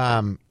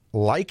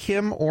 Like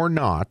him or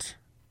not,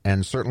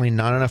 and certainly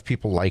not enough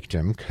people liked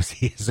him because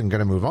he isn't going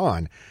to move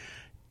on,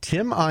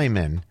 Tim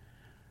Eyman,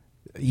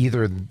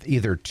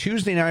 either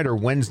Tuesday night or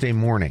Wednesday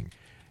morning,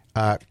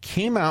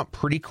 came out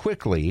pretty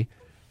quickly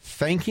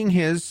thanking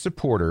his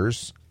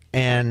supporters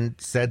and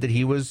said that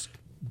he was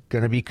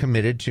going to be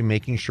committed to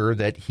making sure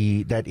that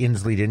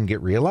Inslee didn't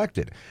get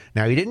reelected.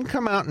 Now, he didn't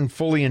come out and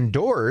fully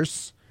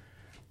endorse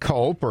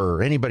Culp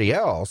or anybody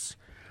else,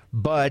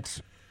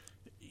 but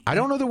I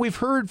don't know that we've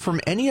heard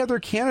from any other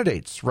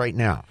candidates right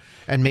now.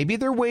 And maybe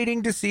they're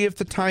waiting to see if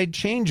the tide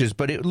changes,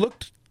 but it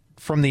looked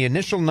from the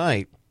initial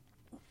night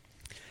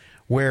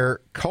where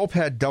Culp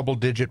had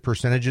double-digit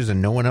percentages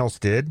and no one else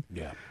did.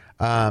 Yeah.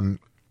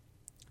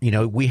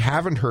 We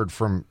haven't heard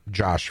from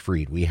Josh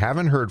Freed. We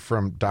haven't heard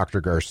from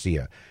Dr.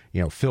 Garcia,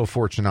 Phil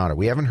Fortunato.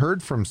 We haven't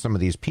heard from some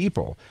of these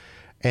people.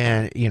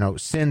 And,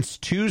 since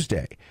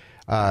Tuesday,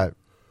 I'm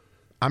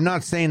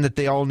not saying that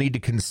they all need to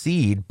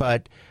concede,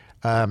 but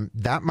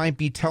that might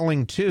be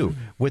telling too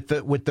with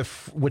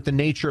the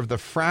nature of the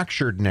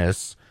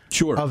fracturedness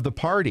of the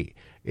party.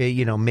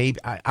 Maybe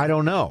I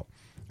don't know.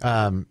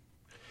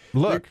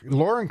 Look,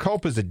 Lauren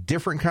Culp is a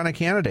different kind of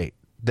candidate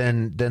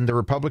than the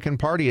Republican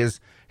Party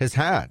has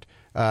had.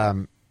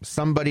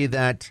 Somebody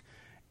that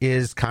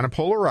is kind of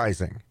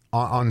polarizing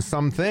on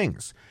some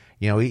things.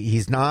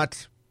 He's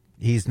not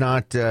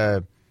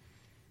a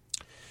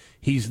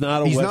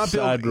West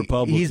Side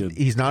Republican.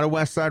 He's not a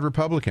West Side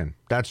Republican.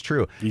 That's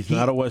true. He's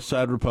not a West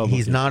Side Republican.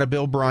 He's not a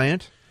Bill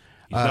Bryant.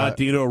 He's not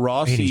Dino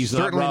Rossi. He's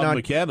not Rob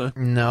McKenna.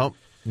 No.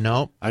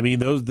 I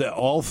mean,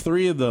 all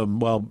three of them.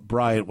 Well,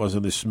 Bryant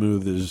wasn't as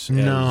smooth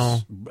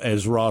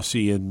as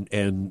Rossi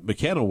and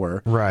McKenna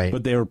were. Right.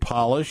 But they were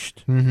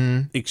polished,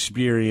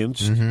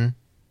 experienced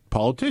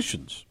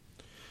politicians.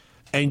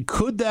 And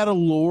could that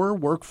allure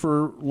work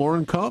for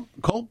Lauren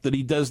Culp, that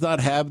he does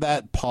not have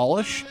that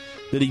polish,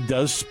 that he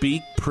does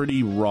speak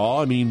pretty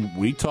raw? I mean,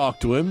 we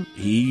talked to him.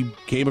 He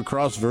came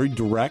across very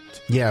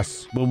direct.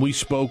 Yes. When we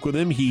spoke with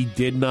him, he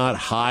did not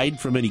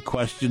hide from any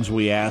questions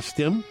we asked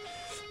him.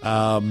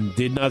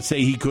 Did not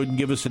say he couldn't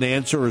give us an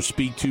answer or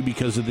speak to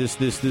because of this,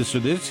 or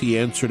this. He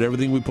answered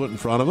everything we put in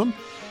front of him.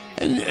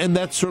 And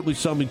that's certainly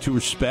something to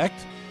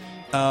respect.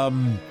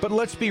 But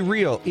let's be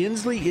real.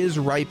 Inslee is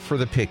ripe for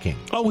the picking.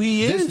 Oh,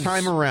 he is. This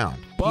time around.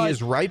 He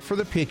is ripe for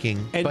the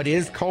picking, but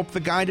is Culp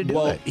the guy to do it?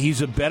 Well,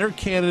 he's a better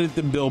candidate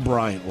than Bill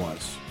Bryant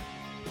was.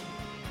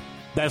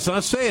 That's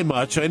not saying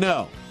much, I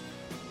know,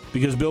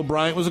 because Bill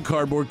Bryant was a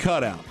cardboard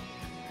cutout.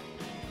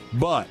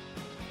 But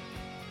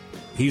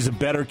he's a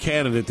better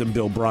candidate than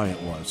Bill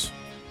Bryant was.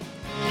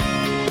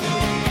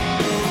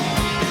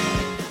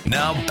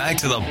 Now back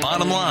to the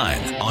bottom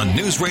line on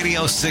News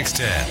Radio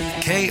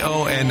 610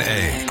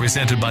 KONA,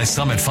 presented by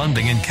Summit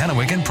Funding in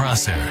Kennewick and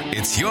Prosser.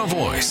 It's your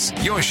voice,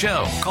 your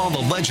show. Call the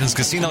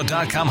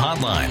legendscasino.com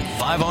hotline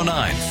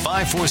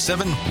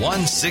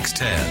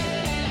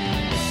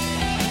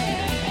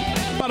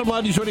 509-547-1610. Bottom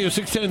line, News Radio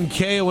 610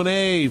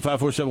 KONA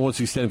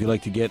 547-1610. If you'd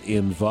like to get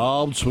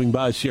involved, swing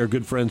by, see our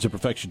good friends at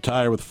Perfection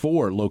Tire with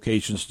 4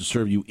 locations to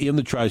serve you in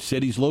the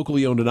Tri-Cities,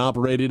 locally owned and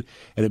operated,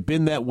 and have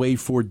been that way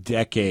for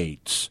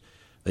decades.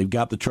 They've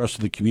got the trust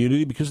of the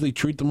community because they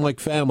treat them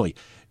like family.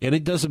 And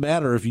it doesn't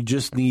matter if you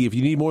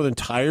need more than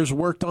tires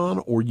worked on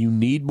or you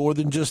need more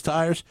than just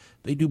tires.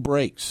 They do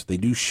brakes. They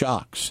do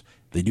shocks.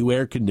 They do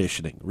air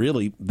conditioning.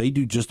 Really, they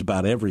do just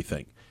about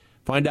everything.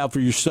 Find out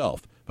for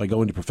yourself by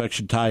going to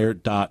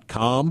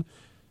perfectiontire.com.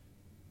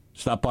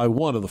 Stop by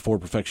one of the 4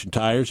 Perfection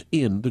Tires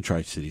in the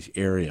Tri-Cities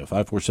area.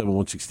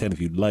 547-1610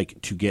 if you'd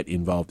like to get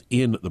involved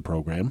in the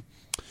program.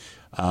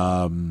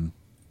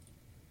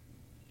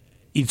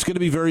 It's going to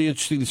be very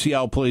interesting to see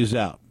how it plays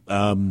out.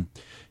 As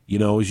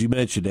you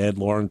mentioned, Ed,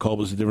 Lauren Culp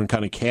is a different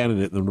kind of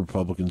candidate than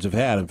Republicans have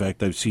had. In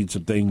fact, I've seen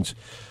some things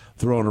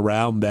thrown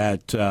around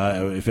that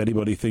if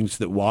anybody thinks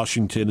that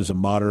Washington is a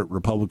moderate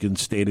Republican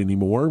state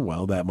anymore,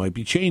 well, that might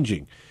be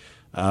changing.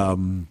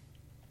 But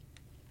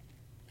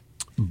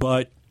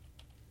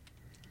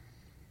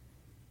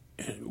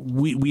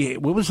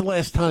when was the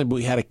last time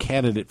we had a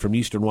candidate from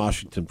Eastern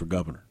Washington for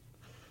governor?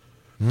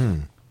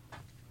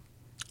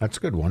 That's a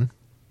good one.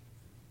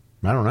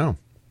 I don't know.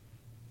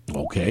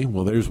 Okay,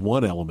 well, there's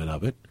one element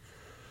of it.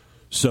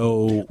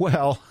 So,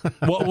 well,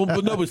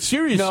 no, but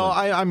seriously, no,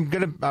 I'm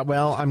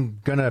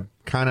gonna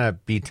kind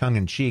of be tongue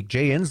in cheek.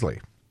 Jay Inslee.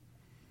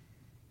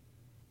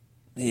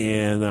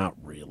 Yeah, not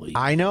really.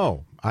 I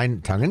know.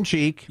 I'm tongue in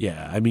cheek.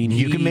 Yeah, I mean,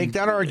 you can make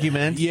that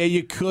argument. Yeah,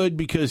 you could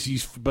because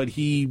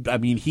he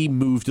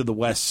moved to the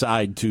West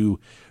Side to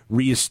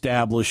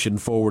reestablish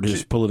and forward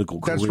his political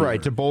career. That's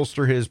right, to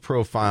bolster his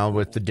profile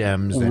with the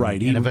Dems,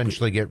 and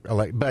eventually get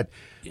elected.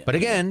 But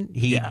again,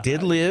 he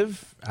did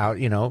live out,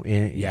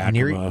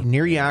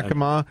 near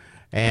Yakima,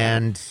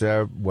 and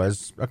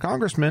was a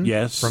congressman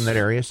from that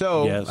area.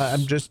 So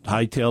I'm just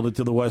hightailed it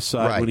to the West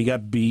Side when he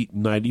got beat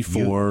in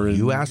 '94.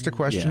 You asked a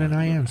question and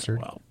I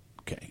answered. Well,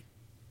 okay.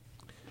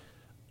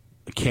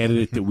 A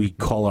candidate that we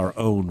call our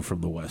own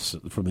from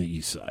the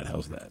East Side.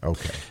 How's that?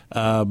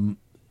 Okay.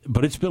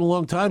 But it's been a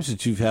long time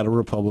since you've had a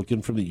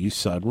Republican from the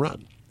East Side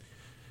run.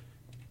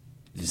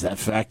 Does that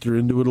factor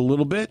into it a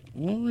little bit?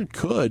 Well, it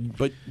could,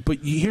 but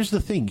here's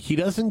the thing: he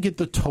doesn't get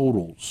the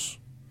totals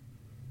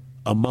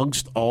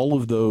amongst all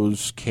of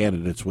those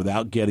candidates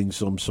without getting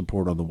some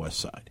support on the West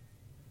Side.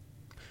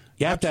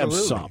 You have to have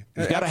some.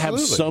 You've got to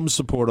have some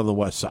support on the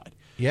West Side.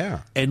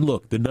 Yeah. And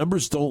look, the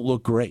numbers don't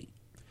look great.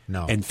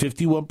 No. And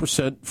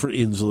 51% for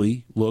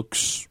Inslee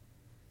looks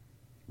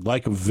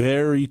like a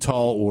very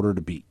tall order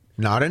to beat.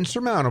 Not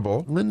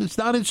insurmountable. And it's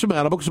not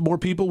insurmountable because more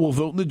people will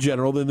vote in the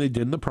general than they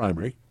did in the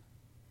primary.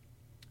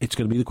 It's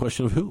going to be the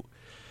question of who.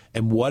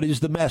 And what is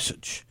the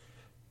message?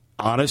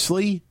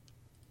 Honestly,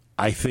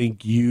 I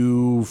think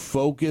you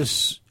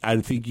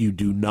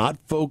do not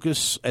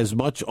focus as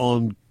much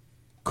on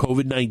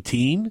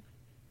COVID-19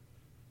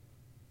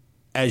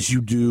 as you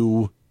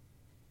do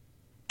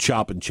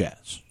Chop and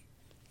Chaz.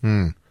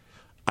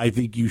 I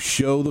think you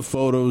show the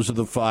photos of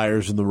the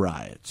fires and the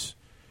riots.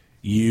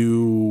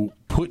 You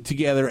put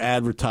together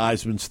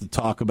advertisements to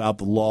talk about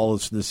the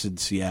lawlessness in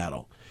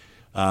Seattle.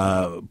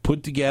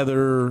 Put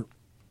together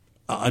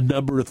a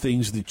number of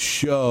things that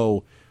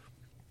show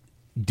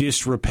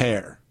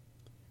disrepair.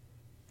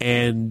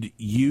 And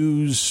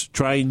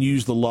try and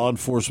use the law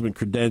enforcement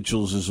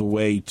credentials as a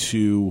way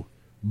to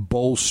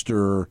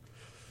bolster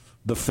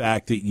the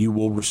fact that you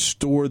will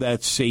restore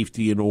that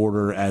safety and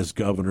order as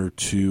governor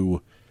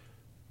to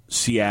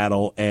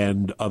Seattle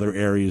and other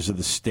areas of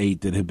the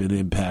state that have been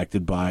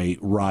impacted by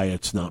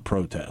riots, not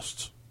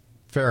protests.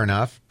 Fair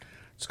enough.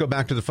 Let's go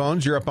back to the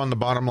phones. You're up on the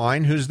bottom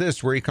line. Who's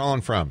this? Where are you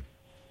calling from?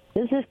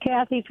 This is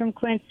Kathy from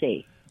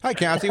Quincy. Hi,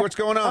 Kathy. What's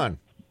going on?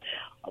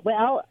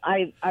 Well,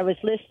 I was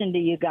listening to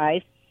you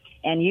guys,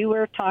 and you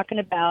were talking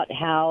about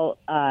how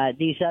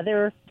these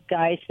other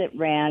guys that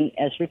ran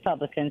as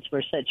Republicans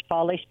were such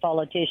polished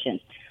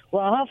politicians.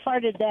 Well, how far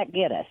did that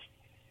get us?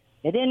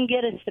 It didn't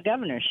get us the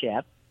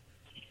governorship.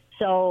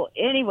 So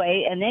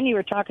anyway, and then you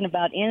were talking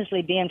about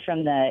Inslee being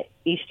from the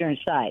eastern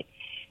side.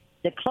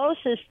 The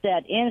closest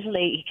that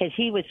Inslee, because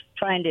he was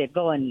trying to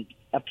go and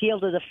appeal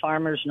to the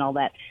farmers and all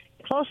that,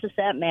 the closest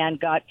that man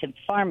got to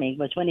farming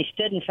was when he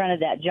stood in front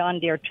of that John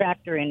Deere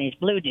tractor in his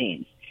blue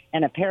jeans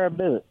and a pair of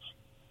boots.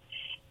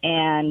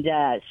 And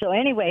so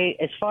anyway,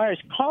 as far as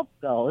Culp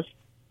goes,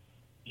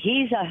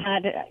 he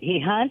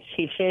hunts,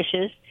 he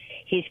fishes.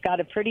 He's got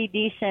a pretty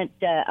decent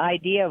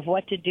idea of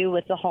what to do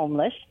with the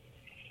homeless,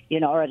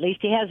 or at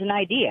least he has an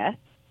idea.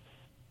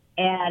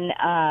 And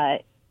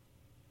I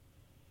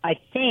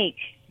think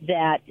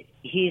that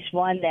he's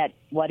one that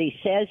what he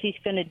says he's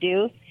going to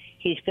do,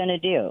 he's going to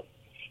do.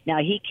 Now,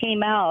 he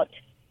came out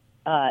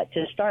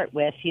to start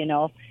with,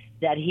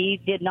 that he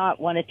did not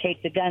want to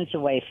take the guns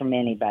away from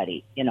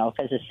anybody, because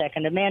of the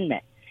Second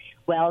Amendment.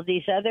 Well,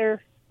 these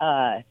other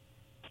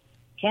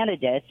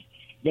candidates,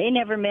 they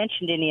never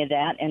mentioned any of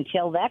that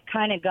until that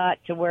kind of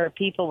got to where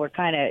people were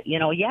kind of,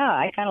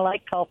 I kind of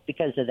like Culp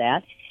because of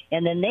that.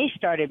 And then they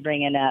started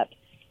bringing up,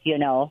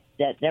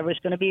 that there was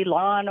going to be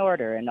law and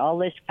order and all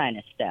this kind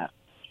of stuff.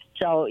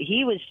 So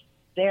he was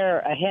there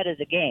ahead of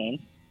the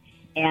game.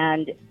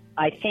 And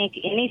I think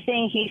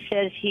anything he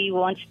says he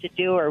wants to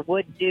do or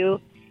would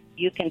do,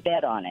 you can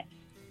bet on it.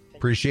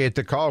 Appreciate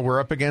the call. We're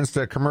up against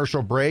a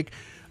commercial break.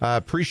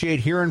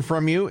 Appreciate hearing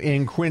from you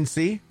in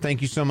Quincy.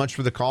 Thank you so much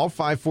for the call,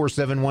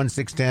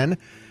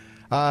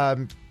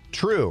 547-1610.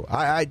 True.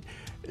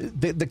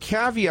 The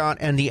caveat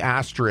and the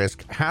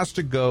asterisk has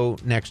to go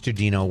next to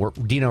Dino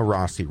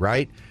Rossi,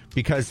 right?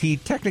 Because he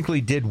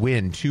technically did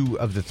win 2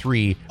 of the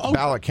 3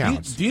 ballot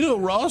counts. Dino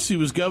Rossi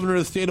was governor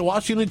of the state of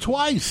Washington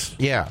twice.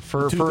 Yeah,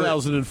 for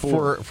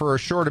 2004. For a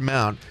short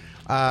amount.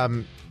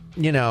 And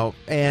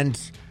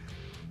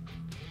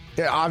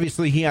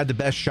obviously he had the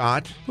best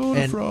shot.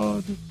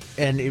 Fraud.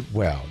 And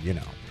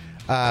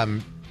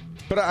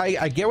but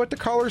I get what the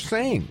caller's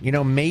saying.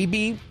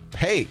 Maybe,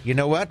 hey, you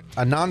know what?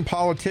 A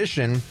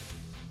non-politician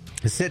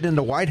is sitting in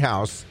the White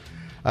House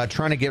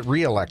trying to get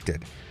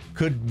reelected.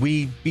 Could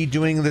we be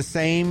doing the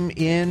same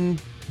in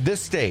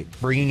this state,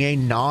 bringing a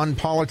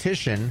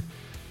non-politician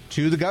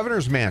to the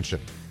governor's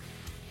mansion?